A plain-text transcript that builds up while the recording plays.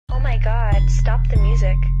my god, stop the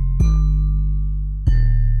music.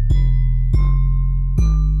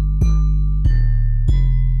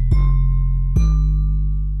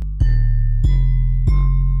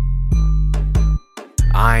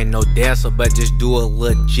 I ain't no dancer, but just do a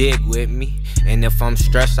little jig with me. And if I'm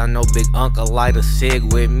stressed, I know Big Uncle light a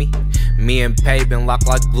cig with me. Me and Pay been locked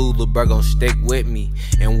like glue, Lil' bro gon' stick with me.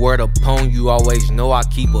 And word upon you always know I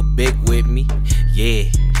keep a big with me. Yeah,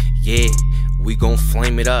 we gon'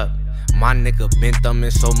 flame it up. My nigga been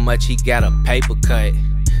thumbing so much he got a paper cut.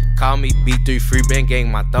 Call me B3 Free Bang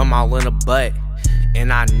Gang, my thumb all in the butt.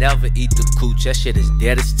 And I never eat the cooch, that shit is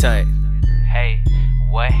dead as tut. Hey,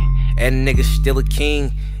 what? That nigga still a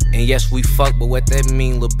king. And yes, we fuck, but what that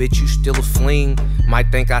mean? Lil' bitch, you still a fling.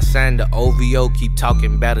 Might think I signed the OVO, keep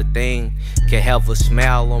talking about a thing. Can have a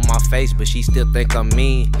smile on my face, but she still think I'm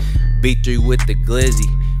mean. B3 with the glizzy,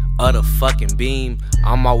 of the fucking beam.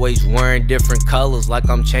 I'm always wearing different colors like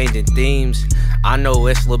I'm changing themes. I know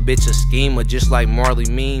it's lil' bitch a schemer, just like Marley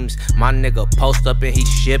memes. My nigga post up and he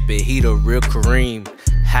ship it, he the real Kareem.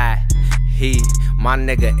 My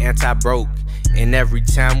nigga anti-broke. And every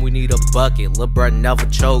time we need a bucket, lil' bruh never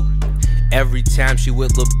choke. Every time she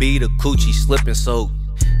with Lil B, the coochie slip and soak.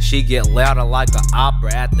 She get louder like an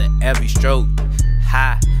opera after every stroke.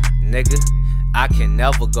 Nigga, I can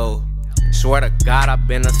never go. Swear to God, I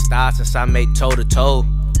been a star since I made toe to toe.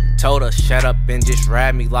 Told her shut up and just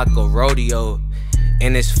ride me like a rodeo.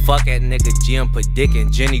 And it's fuck that nigga Jim Padick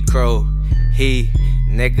and Jenny Crow.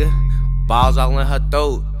 Nigga, balls all in her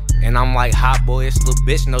throat. And I'm like, hot boy, it's lil'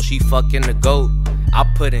 bitch, know she fucking the goat. I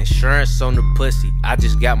put insurance on the pussy, I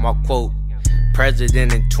just got my quote.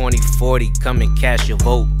 President in 2040, come and cast your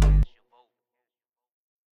vote.